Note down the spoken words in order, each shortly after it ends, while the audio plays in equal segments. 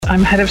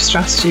I'm head of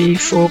strategy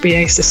for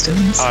BA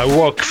Systems. I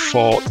work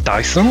for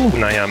Dyson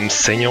and I am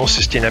senior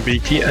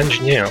sustainability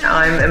engineer.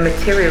 I'm a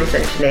materials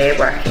engineer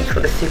working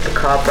for the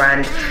supercar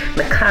brand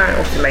McLaren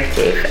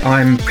Automotive.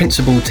 I'm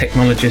principal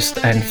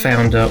technologist and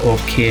founder of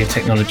Kia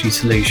Technology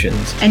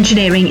Solutions.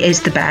 Engineering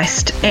is the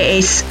best. It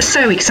is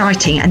so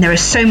exciting and there are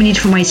so many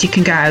different ways you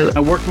can go.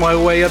 I worked my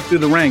way up through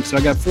the ranks, so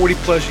I got 40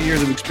 plus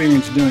years of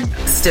experience doing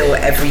that. Still,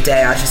 every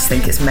day I just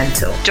think it's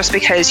mental. Just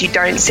because you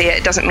don't see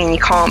it doesn't mean you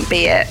can't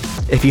be it.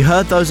 If you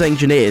heard those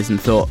engineers and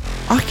thought,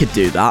 I could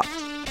do that,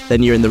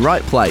 then you're in the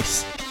right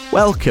place.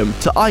 Welcome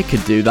to I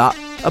Could Do That,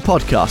 a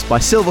podcast by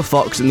Silver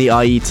Fox and the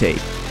IET.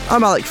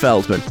 I'm Alec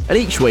Feldman, and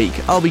each week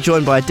I'll be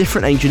joined by a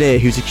different engineer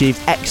who's achieved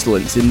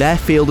excellence in their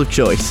field of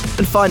choice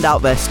and find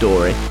out their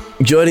story.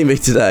 Joining me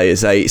today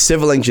is a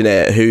civil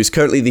engineer who's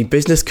currently the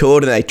business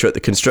coordinator at the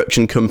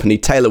construction company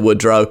Taylor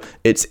Woodrow.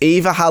 It's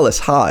Eva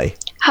Hallas. Hi.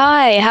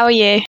 Hi, how are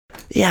you?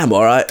 Yeah, I'm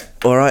alright.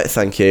 Alright,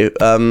 thank you.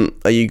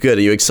 Are you good?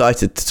 Are you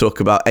excited to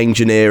talk about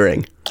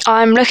engineering?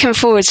 I'm looking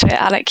forward to it,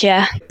 Alec,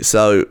 yeah.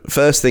 So,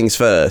 first things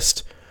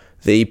first,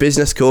 the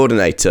business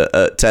coordinator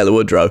at Taylor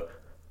Woodrow,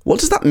 what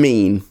does that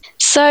mean?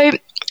 So,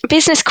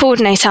 business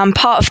coordinator, I'm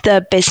part of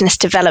the business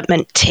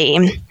development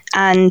team,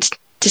 and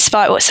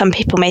despite what some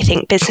people may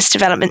think, business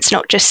development's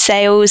not just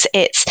sales,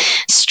 it's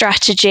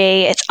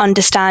strategy, it's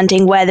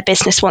understanding where the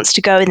business wants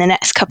to go in the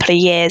next couple of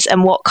years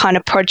and what kind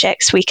of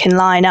projects we can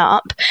line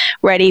up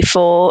ready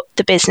for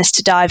the business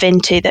to dive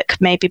into that could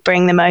maybe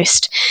bring the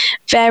most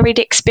varied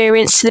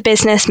experience to the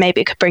business,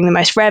 maybe it could bring the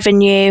most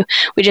revenue.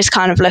 We're just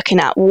kind of looking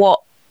at what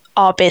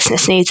our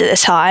business needs at the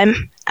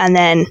time and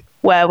then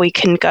where we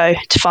can go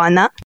to find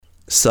that.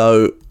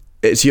 So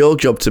it's your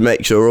job to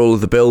make sure all of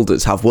the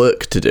builders have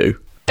work to do?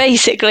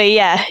 Basically,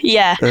 yeah.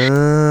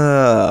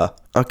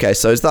 Okay,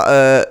 so is that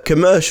a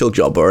commercial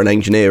job or an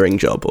engineering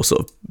job or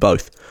sort of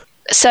both?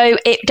 So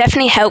it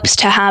definitely helps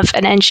to have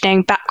an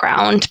engineering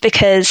background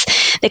because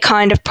the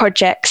kind of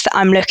projects that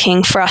I'm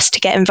looking for us to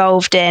get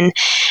involved in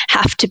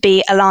have to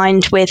be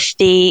aligned with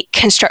the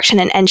construction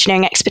and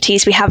engineering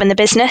expertise we have in the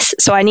business.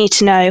 So I need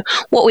to know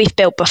what we've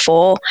built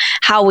before,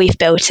 how we've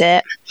built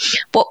it,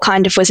 what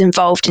kind of was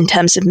involved in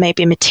terms of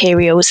maybe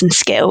materials and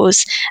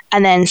skills,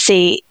 and then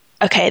see,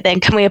 okay, then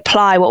can we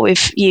apply what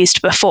we've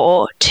used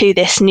before to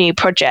this new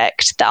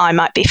project that I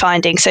might be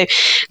finding? So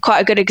quite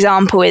a good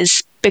example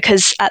is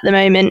because at the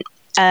moment,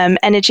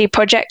 energy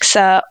projects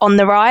are on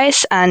the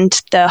rise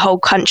and the whole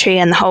country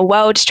and the whole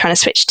world is trying to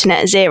switch to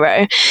net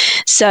zero.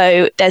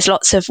 So there's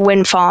lots of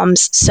wind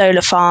farms,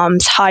 solar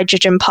farms,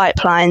 hydrogen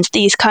pipelines,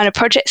 these kind of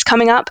projects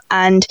coming up.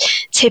 And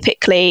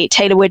typically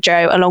Taylor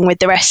Woodrow, along with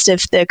the rest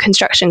of the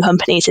construction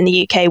companies in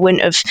the UK,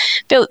 wouldn't have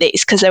built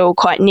these because they're all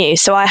quite new.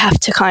 So I have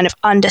to kind of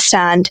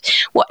understand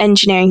what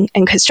engineering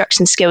and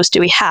construction skills do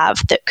we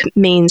have that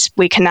means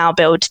we can now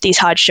build these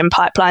hydrogen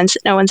pipelines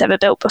that no one's ever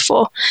built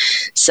before.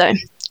 So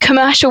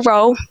commercial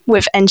role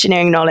with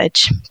engineering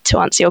knowledge, to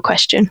answer your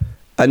question.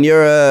 And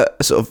you're a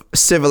sort of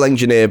civil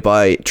engineer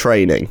by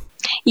training?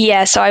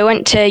 Yeah, so I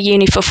went to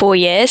uni for 4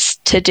 years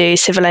to do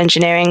civil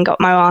engineering, got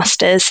my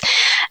master's.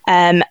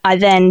 I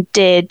then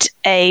did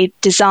a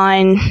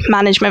design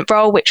management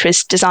role, which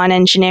was design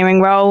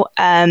engineering role.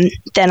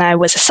 Then I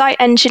was a site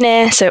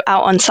engineer, so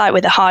out on site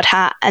with a hard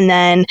hat. And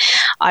then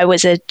I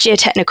was a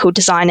geotechnical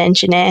design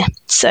engineer,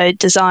 so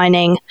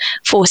designing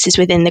forces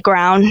within the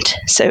ground,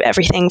 so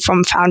everything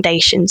from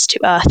foundations to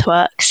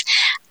earthworks.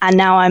 And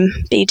now I'm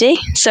BD,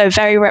 so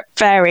very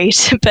varied,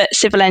 but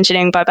civil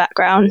engineering by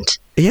background.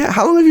 Yeah,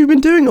 how long have you been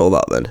doing all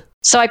that then?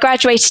 So I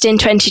graduated in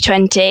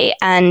 2020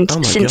 and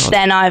since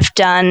then I've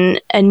done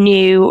a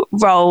new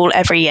role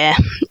every year.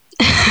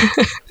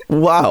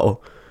 Wow.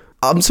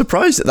 I'm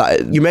surprised at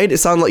that. You made it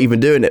sound like you've been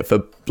doing it for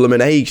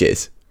blooming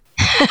ages.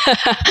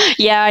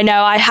 Yeah, I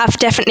know. I have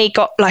definitely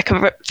got like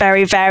a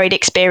very varied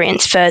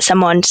experience for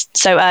someone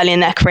so early in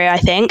their career, I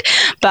think.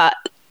 But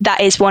that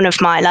is one of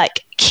my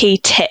like key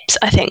tips,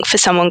 I think, for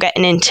someone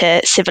getting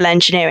into civil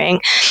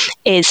engineering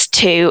is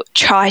to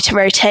try to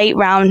rotate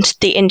around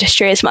the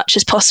industry as much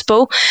as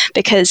possible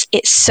because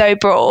it's so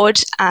broad.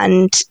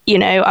 And, you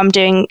know, I'm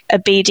doing a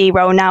BD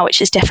role now,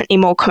 which is definitely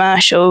more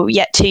commercial.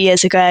 Yet 2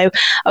 years ago,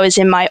 I was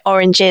in my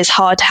oranges,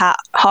 hard hat,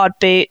 hard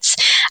boots,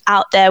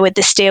 out there with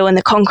the steel and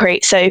the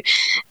concrete. So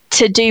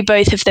to do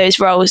both of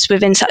those roles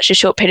within such a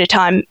short period of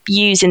time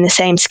using the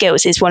same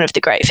skills is one of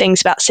the great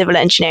things about civil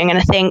engineering. And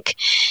I think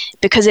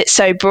because it's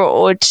so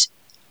broad,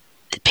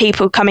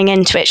 people coming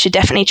into it should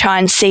definitely try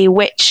and see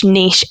which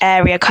niche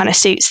area kind of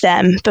suits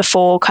them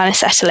before kind of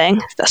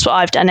settling. That's what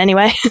I've done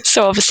anyway.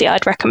 So obviously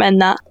I'd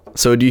recommend that.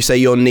 So would you say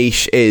your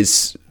niche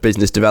is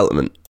business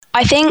development?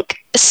 I think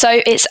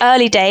so. It's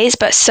early days,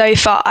 but so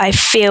far I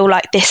feel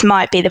like this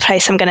might be the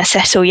place I'm going to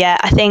settle. Yeah,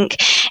 I think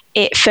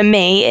for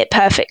me, it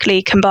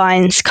perfectly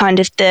combines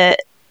kind of the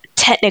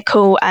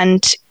technical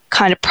and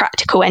kind of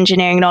practical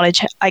engineering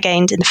knowledge I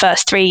gained in the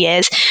first 3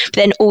 years, but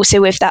then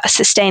also with that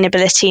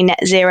sustainability net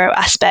zero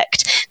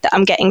aspect that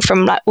I'm getting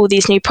from like all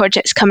these new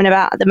projects coming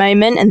about at the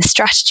moment and the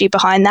strategy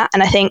behind that.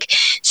 And I think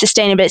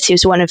sustainability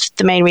was one of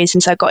the main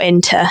reasons I got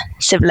into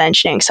civil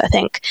engineering. So I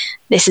think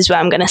this is where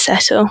I'm going to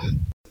settle.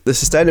 The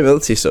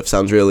sustainability stuff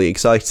sounds really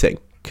exciting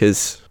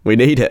because we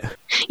need it.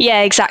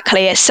 Yeah,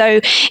 exactly. So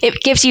it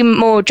gives you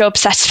more job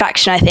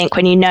satisfaction, I think,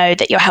 when you know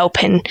that you're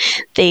helping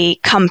the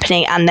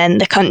company and then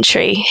the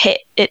country hit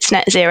its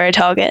net zero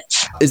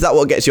targets. Is that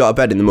what gets you out of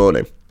bed in the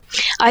morning?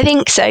 I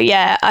think so,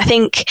 yeah. I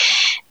think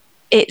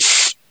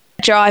it's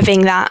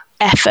driving that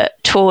effort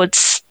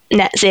towards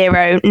net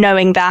zero,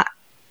 knowing that,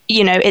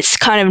 you know, it's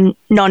kind of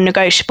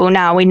non-negotiable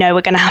now. We know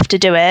we're going to have to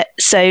do it.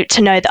 So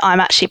to know that I'm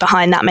actually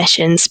behind that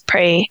mission's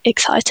pretty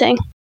exciting.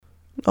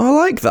 I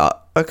like that.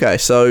 Okay,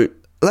 so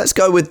let's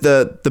go with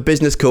the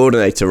business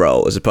coordinator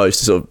role as opposed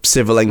to sort of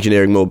civil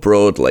engineering more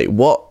broadly.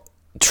 What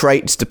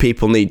traits do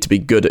people need to be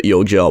good at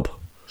your job?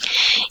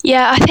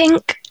 Yeah, I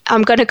think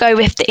I'm going to go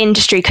with the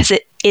industry because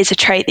it is a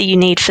trait that you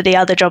need for the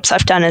other jobs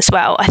I've done as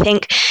well. I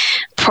think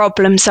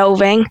problem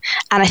solving,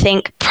 and I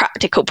think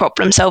practical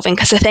problem solving,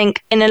 because I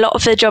think in a lot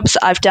of the jobs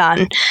that I've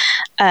done,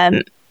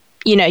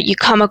 you know, you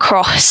come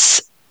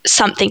across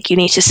something you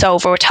need to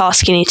solve or a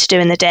task you need to do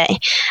in the day,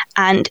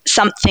 and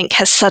something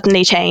has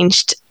suddenly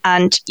changed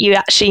and you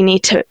actually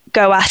need to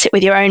go at it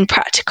with your own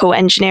practical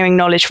engineering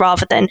knowledge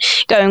rather than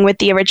going with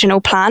the original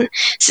plan.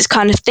 So it's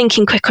kind of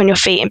thinking quick on your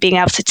feet and being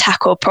able to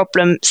tackle a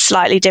problem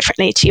slightly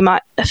differently to you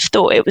might have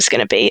thought it was going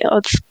to be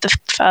or the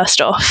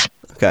first off.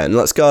 Okay, and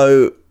let's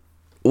go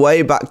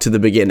way back to the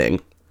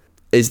beginning.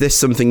 Is this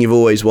something you've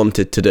always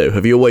wanted to do?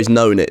 Have you always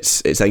known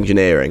it's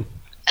engineering?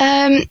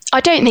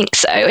 I don't think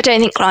so. I don't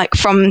think like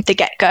from the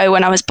get-go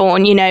when I was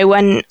born, you know,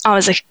 when I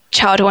was a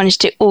child, I wanted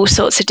to do all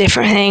sorts of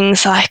different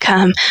things. Like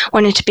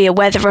wanted to be a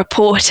weather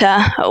reporter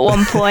at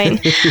one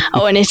point. I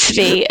wanted to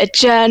be a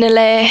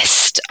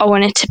journalist. I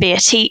wanted to be a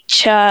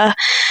teacher.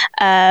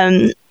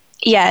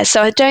 Yeah,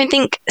 so I don't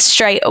think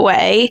straight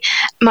away.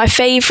 My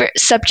favourite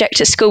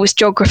subject at school was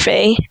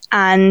geography,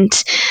 and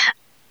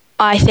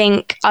I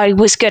think I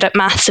was good at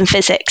maths and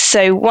physics.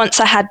 So once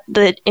I had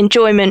the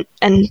enjoyment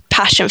and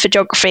passion for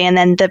geography and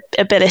then the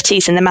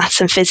abilities in the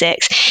maths and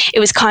physics, it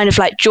was kind of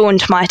like drawn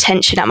to my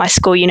attention at my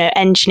school, you know,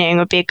 engineering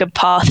would be a good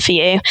path for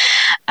you.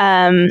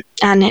 And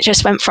it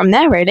just went from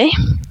there, really.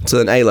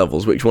 So then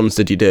A-levels, which ones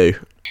did you do?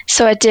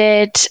 So I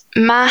did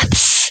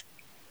maths,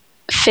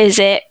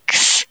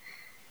 physics,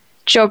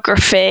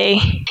 geography,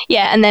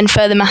 yeah, and then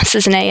further maths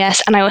as an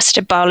AS, and I also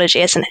did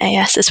biology as an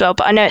AS as well,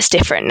 but I know it's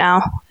different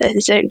now. They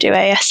don't do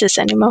ASs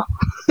anymore.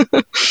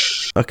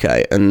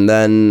 Okay, and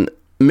then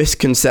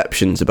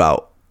misconceptions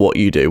about what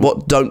you do.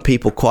 What don't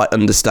people quite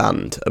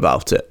understand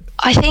about it?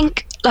 I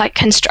think like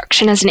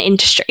construction as an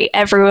industry,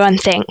 everyone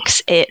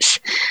thinks it's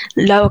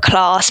lower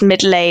class,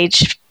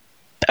 middle-aged,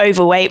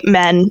 overweight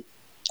men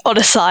on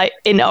a site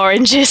in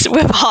oranges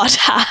with a hard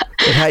hat.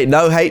 Hey,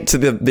 no hate to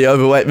the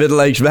overweight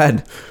middle-aged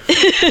men.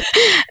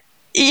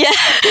 Yeah,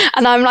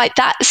 and I'm like,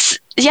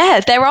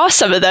 there are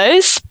some of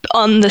those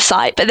on the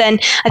site, but then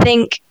I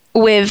think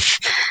with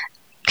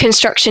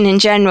construction in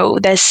general,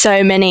 there's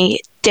so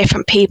many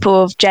different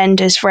people of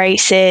genders,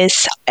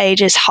 races,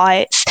 ages,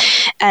 heights,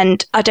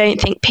 and I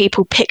don't think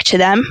people picture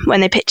them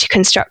when they picture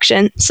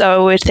construction.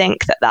 So I would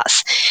think that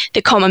that's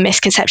the common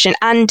misconception.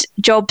 And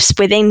jobs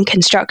within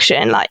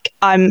construction, like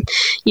I'm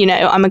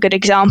a good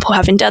example,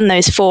 having done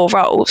those 4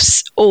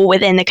 roles all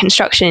within the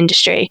construction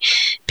industry.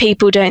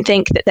 People don't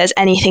think that there's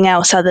anything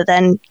else other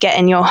than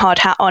getting your hard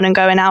hat on and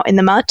going out in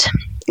the mud,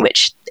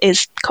 which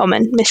is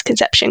common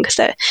misconception because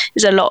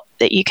there's a lot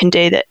that you can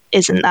do that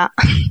isn't that.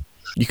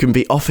 You can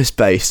be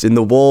office-based in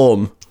the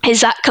warm.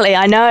 Exactly,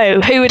 I know.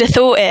 Who would have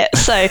thought it?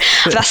 So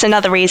that's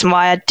another reason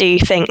why I do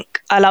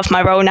think I love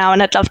my role now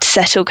and I'd love to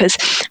settle, because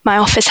my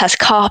office has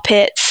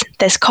carpets,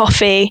 there's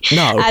coffee,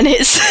 and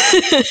it's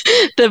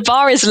the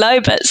bar is low,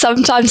 but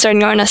sometimes when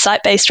you're on a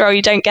site-based role,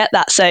 you don't get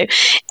that. So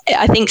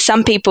I think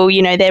some people,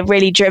 you know, they're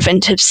really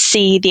driven to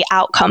see the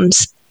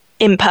outcomes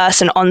in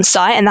person on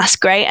site, and that's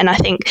great, and I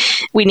think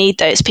we need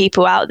those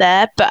people out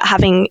there. But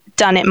having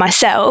done it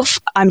myself,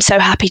 I'm so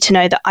happy to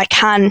know that I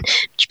can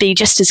be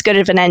just as good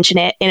of an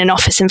engineer in an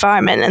office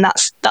environment, and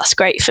that's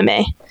great for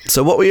me.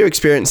 So what were your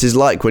experiences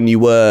like when you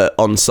were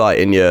on site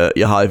in your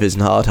high-vis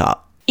and hard hat?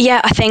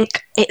 Yeah, I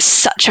think it's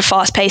such a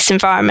fast-paced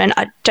environment.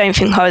 I don't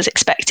think I was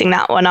expecting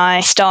that when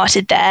I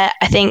started there.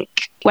 I think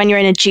when you're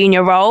in a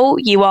junior role,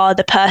 you are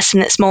the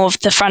person that's more of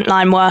the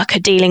frontline worker,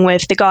 dealing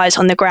with the guys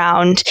on the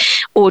ground,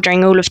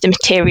 ordering all of the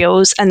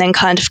materials, and then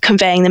kind of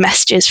conveying the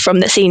messages from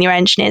the senior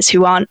engineers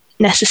who aren't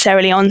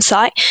necessarily on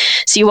site.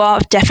 So you are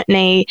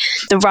definitely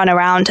the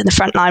runaround and the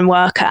frontline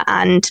worker,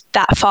 and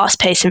that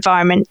fast-paced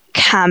environment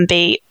can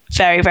be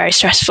very, very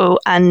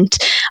stressful, and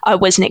I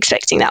wasn't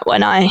expecting that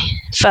when I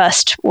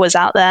first was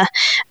out there.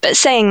 But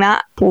saying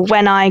that,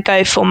 when I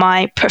go for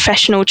my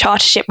professional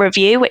chartership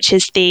review, which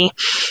is the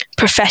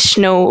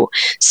professional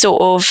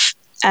sort of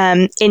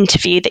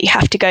interview that you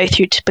have to go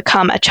through to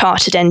become a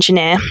chartered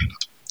engineer,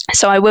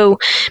 So I will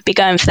be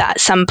going for that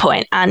at some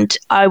point, and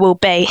I will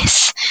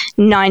base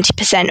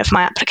 90% of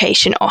my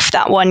application off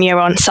that 1 year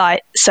on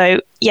site. So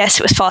yes,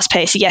 it was fast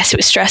paced. Yes, it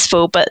was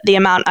stressful, but the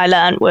amount I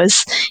learned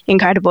was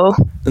incredible.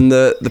 And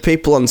the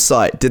people on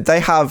site, did they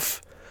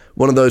have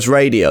one of those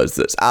radios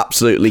that's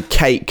absolutely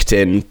caked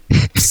in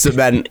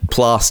cement,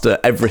 plaster,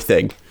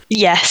 everything?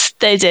 Yes,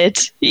 they did.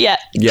 Yeah.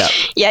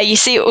 You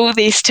see all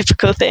these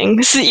typical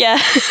things. Yeah.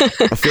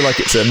 I feel like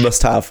it's a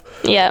must-have.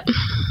 Yeah.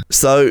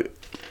 So,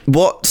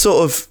 what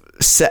sort of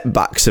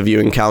setbacks have you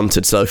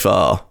encountered so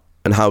far,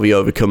 and how have you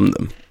overcome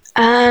them?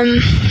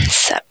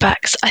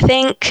 Setbacks. I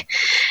think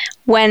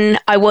when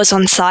I was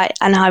on site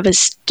and I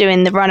was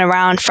doing the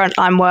runaround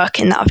frontline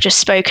working that I've just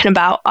spoken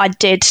about, I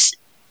did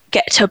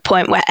get to a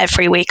point where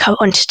every week I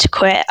wanted to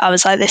quit. I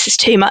was like, this is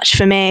too much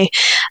for me.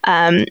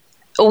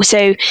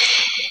 Also,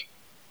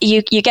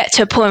 you get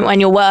to a point when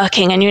you're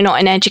working and you're not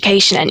in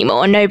education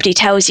anymore and nobody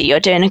tells you you're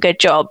doing a good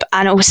job.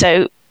 And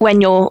also,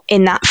 when you're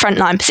in that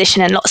frontline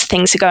position and lots of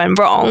things are going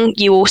wrong,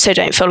 you also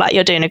don't feel like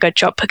you're doing a good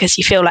job because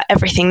you feel like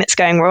everything that's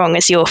going wrong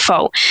is your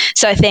fault.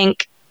 So I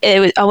think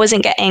I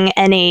wasn't getting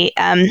any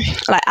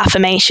like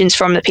affirmations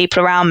from the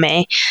people around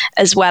me,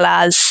 as well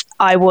as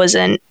I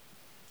wasn't,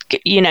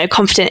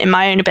 confident in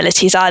my own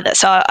abilities either.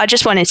 So I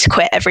just wanted to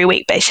quit every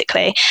week,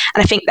 basically.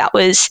 And I think that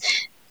was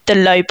the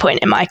low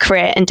point in my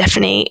career, and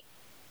definitely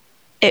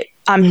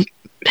I'm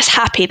just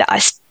happy that I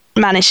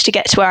managed to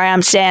get to where I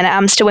am today, and I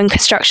am still in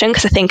construction,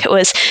 because I think it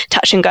was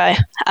touch and go at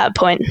a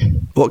point.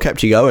 What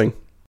kept you going?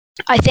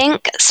 I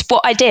think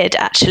what I did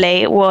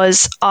actually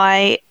was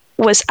I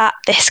was at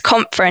this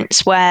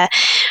conference where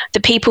the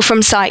people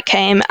from site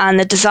came and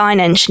the design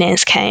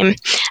engineers came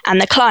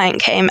and the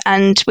client came,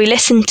 and we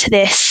listened to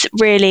this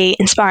really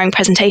inspiring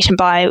presentation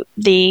by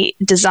the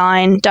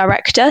design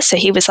director. So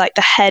he was like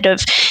the head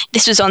of,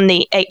 this was on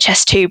the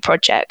HS2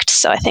 project.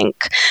 So I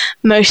think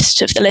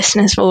most of the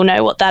listeners will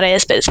know what that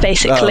is, but it's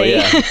basically...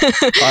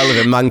 I live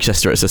in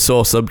Manchester, it's a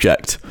sore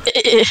subject.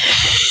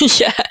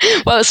 Yeah,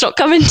 well, it's not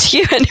coming to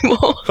you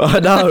anymore. I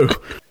know.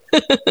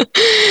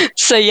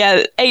 So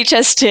yeah,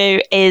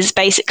 HS2 is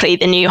basically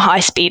the new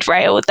high-speed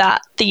rail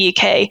that the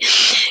UK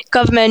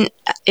government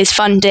is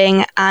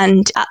funding,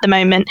 and at the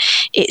moment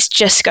it's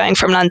just going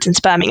from London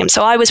to Birmingham.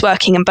 So I was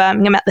working in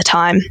Birmingham at the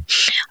time.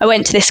 I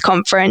went to this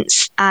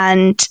conference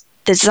and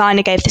the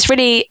designer gave this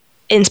really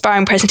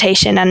inspiring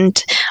presentation,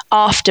 and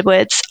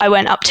afterwards I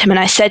went up to him and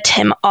I said to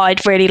him,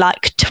 I'd really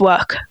like to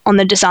work on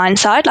the design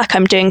side, like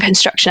I'm doing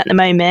construction at the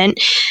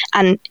moment.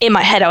 And in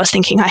my head I was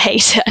thinking, I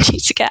hate it, I need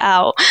to get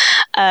out.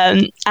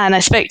 And I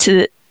spoke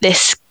to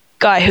this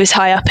guy who's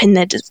high up on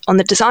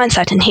the design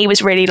side, and he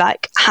was really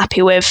like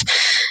happy with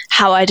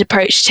how I'd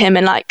approached him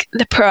and like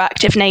the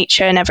proactive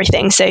nature and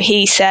everything. So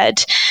he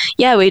said,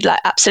 yeah, we'd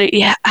like absolutely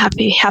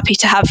happy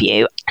to have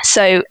you.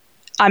 So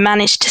I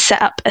managed to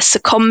set up a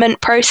secondment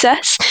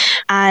process,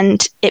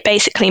 and it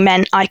basically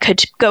meant I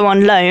could go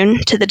on loan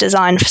to the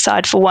design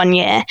side for 1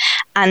 year.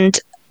 And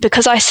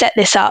because I set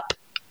this up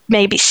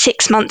maybe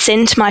 6 months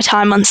into my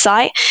time on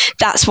site,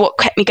 that's what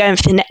kept me going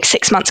for the next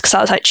 6 months, because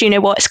I was like, do you know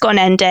what, it's got an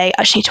end date,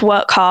 I just need to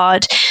work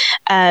hard,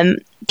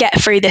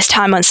 get through this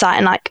time on site,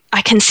 and like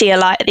I can see a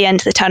light at the end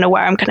of the tunnel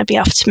where I'm going to be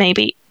able to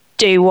maybe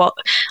do what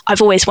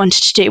I've always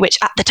wanted to do, which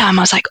at the time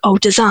I was like, oh,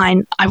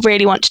 design, I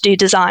really want to do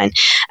design.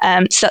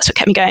 So that's what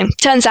kept me going.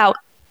 Turns out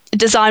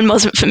design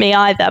wasn't for me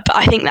either, but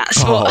I think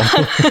that's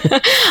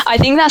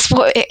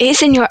what it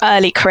is in your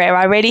early career.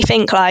 I really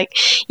think like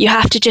you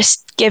have to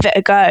just give it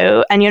a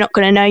go, and you're not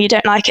going to know you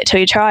don't like it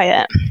till you try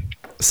it.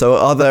 So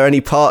are there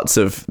any parts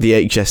of the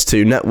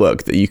HS2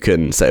 network that you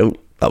can say, oh,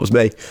 that was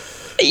me?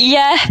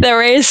 Yeah,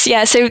 there is.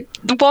 Yeah, so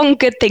the one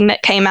good thing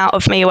that came out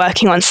of me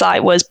working on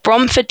site was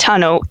Bromford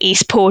Tunnel,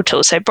 East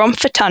Portal. So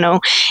Bromford Tunnel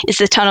is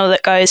the tunnel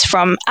that goes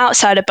from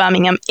outside of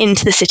Birmingham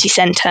into the city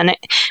centre, and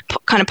it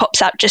kind of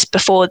pops out just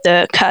before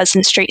the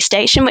Curzon Street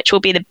station, which will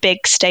be the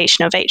big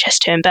station of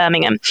HS2 in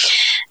Birmingham.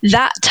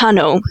 That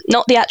tunnel,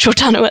 not the actual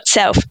tunnel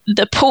itself,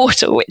 the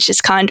portal, which is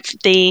kind of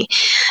the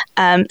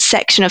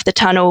section of the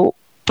tunnel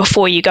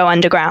before you go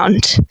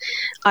underground,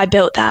 I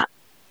built that,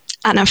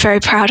 and I'm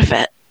very proud of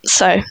it.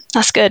 So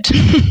that's good.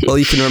 Well,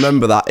 you can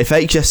remember that if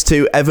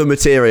HS2 ever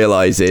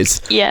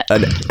materialises,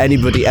 and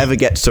anybody ever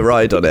gets to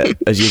ride on it,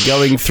 as you're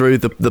going through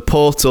the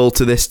portal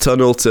to this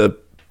tunnel to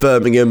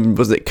Birmingham,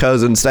 was it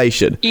Curzon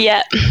Station?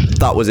 Yeah.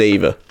 That was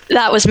Eva.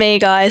 That was me,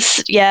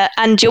 guys. Yeah,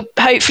 and you'll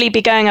hopefully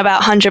be going about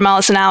 100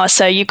 miles an hour,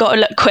 so you've got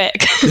to look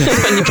quick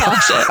when you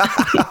pass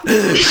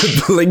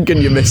it. Blink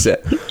and you miss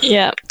it.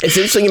 Yeah. It's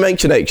interesting you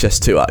mention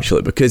HS2,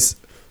 actually, because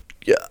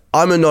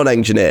I'm a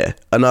non-engineer,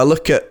 and I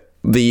look at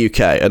the UK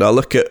and I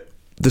look at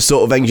the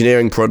sort of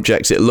engineering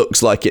projects it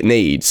looks like it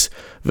needs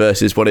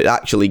versus what it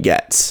actually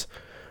gets,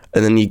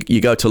 and then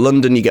you go to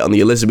London, you get on the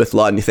Elizabeth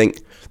line, you think,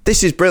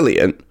 this is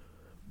brilliant,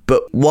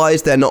 but why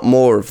is there not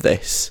more of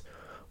this?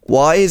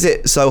 Why is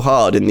it so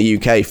hard in the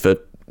UK for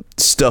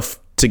stuff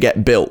to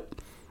get built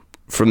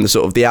from the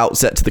sort of the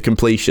outset to the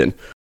completion?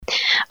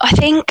 I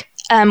think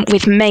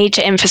with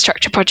major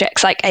infrastructure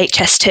projects like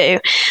HS2,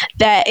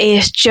 there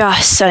is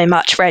just so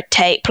much red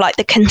tape. Like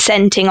the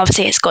consenting,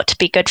 obviously it's got to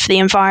be good for the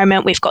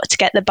environment. We've got to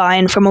get the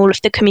buy-in from all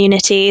of the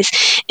communities.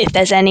 If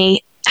there's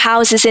any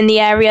houses in the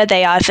area,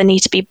 they either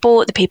need to be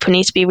bought, the people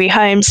need to be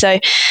rehomed. So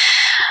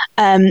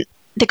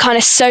the kind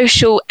of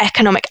social,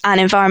 economic and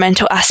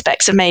environmental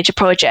aspects of major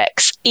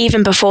projects,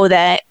 even before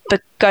they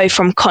go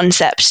from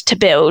concept to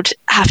build,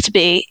 have to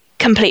be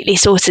completely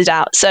sorted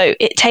out. So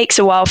it takes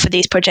a while for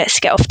these projects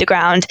to get off the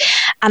ground.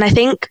 And I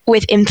think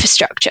with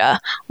infrastructure,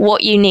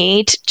 what you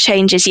need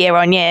changes year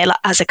on year, like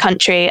as a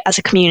country, as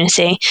a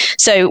community.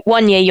 So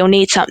one year you'll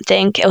need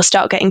something, it'll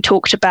start getting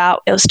talked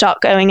about, it'll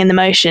start going in the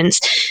motions.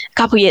 A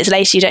couple of years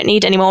later you don't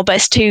need anymore, but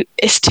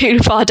it's too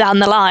far down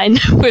the line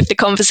with the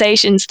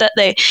conversations that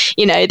they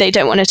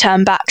don't want to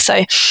turn back.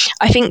 So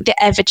I think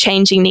the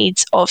ever-changing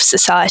needs of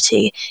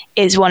society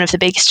is one of the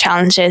biggest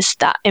challenges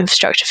that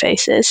infrastructure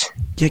faces.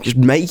 Yeah, just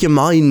make your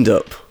mind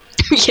up.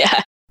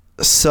 Yeah.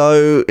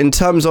 So, in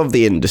terms of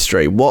the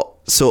industry, what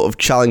sort of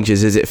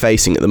challenges is it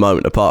facing at the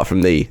moment, apart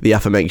from the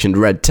aforementioned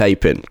red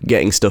tape in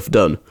getting stuff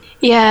done?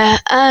 Yeah,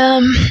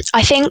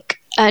 I think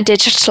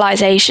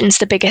digitalization's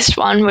the biggest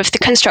one with the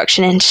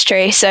construction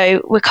industry.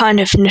 So we're kind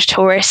of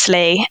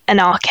notoriously an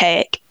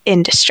archaic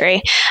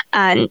industry,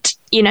 and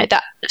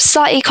that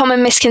slightly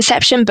common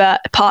misconception,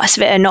 but parts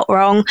of it are not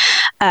wrong.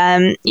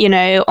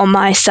 On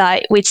my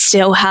site we'd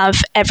still have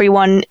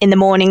everyone in the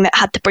morning that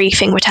had the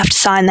briefing would have to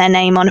sign their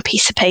name on a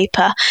piece of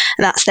paper,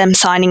 and that's them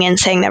signing in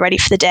saying they're ready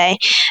for the day.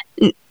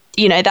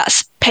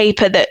 That's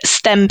paper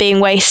that's then being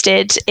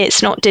wasted.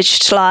 It's not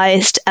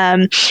digitalized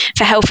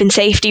for health and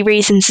safety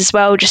reasons as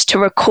well, just to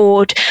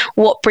record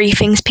what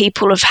briefings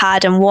people have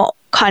had and what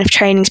kind of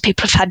trainings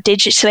people have had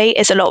digitally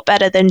is a lot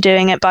better than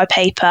doing it by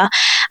paper.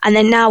 And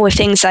then now with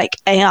things like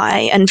AI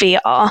and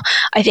VR,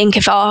 I think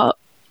if our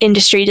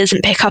industry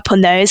doesn't pick up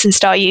on those and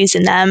start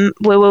using them,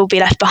 we will be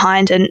left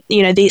behind, and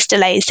these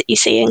delays that you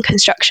see in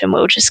construction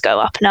will just go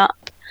up and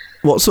up.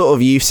 What sort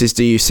of uses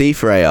do you see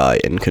for AI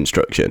in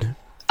construction?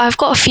 I've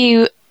got a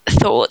few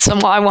thoughts on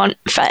what I want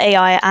for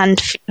AI and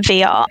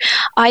VR.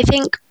 I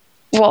think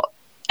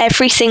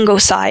every single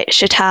site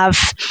should have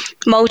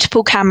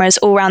multiple cameras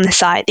all around the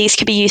site. These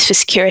could be used for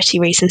security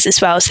reasons as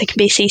well, so they can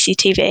be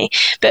CCTV,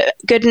 but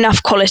good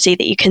enough quality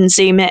that you can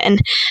zoom in.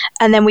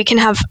 And then we can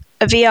have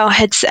a VR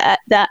headset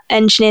that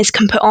engineers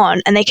can put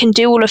on, and they can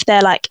do all of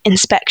their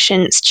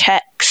inspections,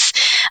 checks.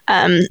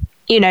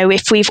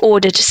 If we've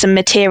ordered some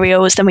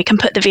materials, then we can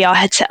put the VR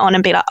headset on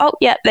and be like, oh,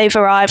 yeah, they've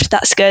arrived.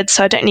 That's good.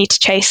 So I don't need to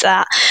chase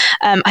that.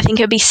 I think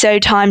it would be so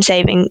time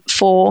saving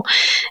for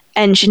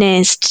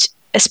engineers,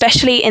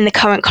 especially in the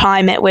current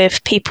climate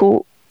with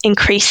people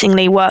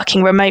increasingly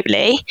working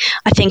remotely.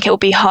 I think it will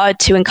be hard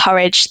to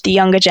encourage the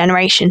younger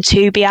generation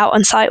to be out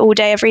on site all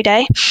day, every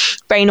day,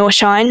 rain or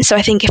shine. So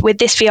I think with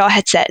this VR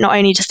headset, not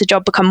only does the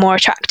job become more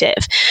attractive,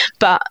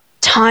 but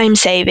time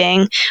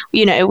saving,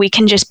 we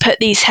can just put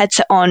these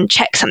headset on,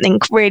 check something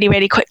really,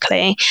 really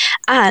quickly,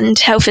 and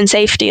health and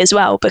safety as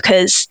well,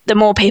 because the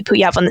more people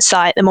you have on the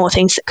site, the more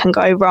things that can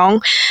go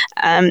wrong.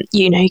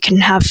 You can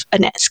have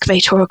an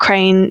excavator or a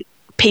crane,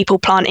 people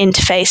plant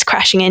interface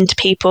crashing into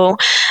people.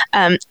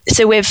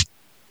 So with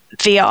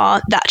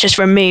VR, that just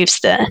removes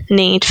the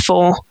need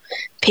for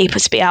people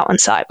to be out on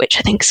site, which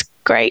I think is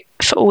great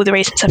for all the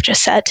reasons I've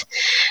just said.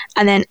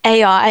 And then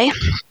AI,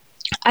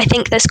 I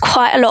think there's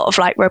quite a lot of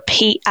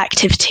repeat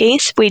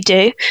activities we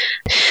do.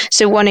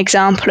 So one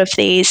example of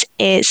these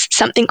is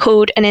something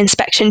called an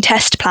inspection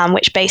test plan,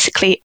 which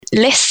basically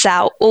lists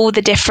out all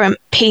the different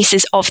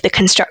pieces of the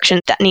construction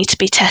that need to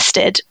be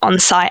tested on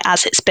site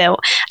as it's built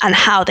and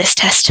how this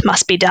test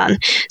must be done.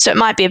 So it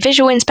might be a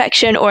visual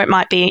inspection, or it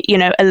might be,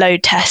 a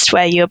load test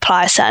where you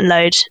apply a certain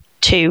load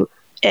to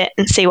it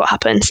and see what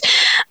happens.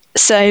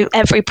 So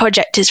every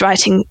project is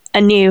writing a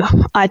new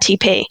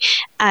ITP,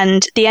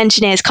 and the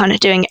engineer is kind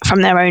of doing it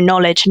from their own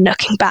knowledge and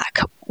looking back,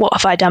 what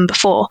have I done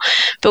before?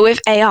 But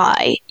with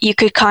AI, you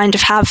could kind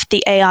of have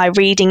the AI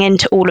reading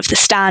into all of the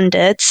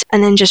standards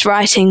and then just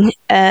writing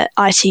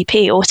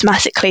ITP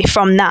automatically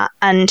from that.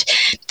 And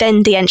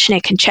then the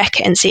engineer can check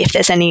it and see if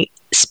there's any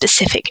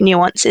specific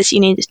nuances you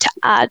needed to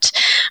add.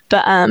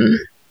 But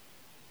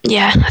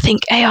I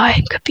think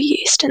AI could be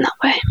used in that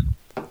way.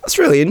 That's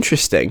really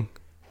interesting.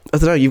 I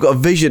don't know, you've got a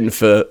vision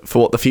for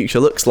what the future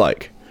looks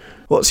like.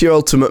 What's your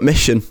ultimate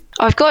mission?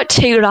 I've got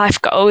 2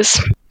 life goals.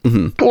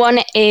 Mm-hmm. One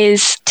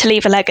is to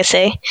leave a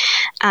legacy,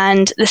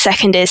 and the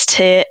second is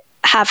to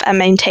have and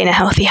maintain a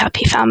healthy,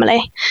 happy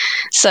family.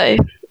 So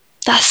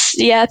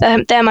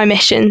they're my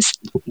missions.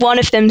 One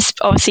of them's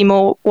obviously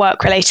more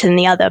work related than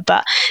the other,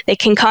 but they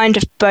can kind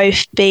of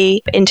both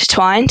be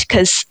intertwined,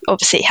 because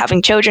obviously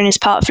having children is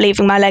part of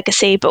leaving my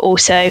legacy, but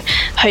also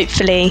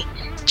hopefully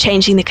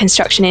changing the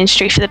construction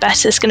industry for the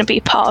better is going to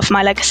be part of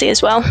my legacy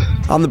as well.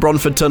 And the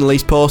Bronford Tunnel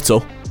East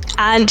Portal.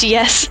 And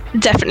yes,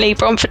 definitely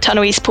Bronford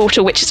Tunnel East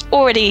Portal, which is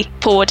already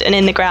poured and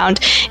in the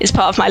ground, is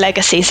part of my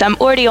legacy. So I'm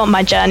already on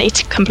my journey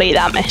to complete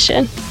that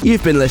mission.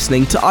 You've been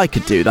listening to I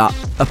Could Do That,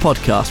 a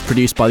podcast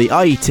produced by the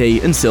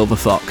IET and Silver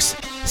Fox.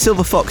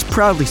 Silver Fox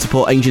proudly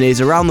support engineers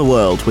around the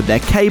world with their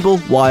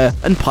cable, wire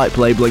and pipe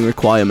labelling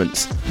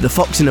requirements. The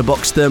Fox in a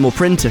Box thermal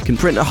printer can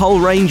print a whole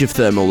range of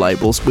thermal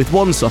labels with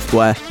one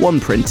software, one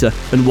printer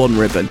and one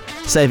ribbon,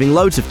 saving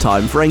loads of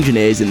time for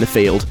engineers in the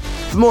field.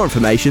 For more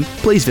information,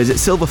 please visit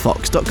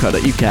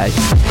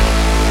silverfox.co.uk.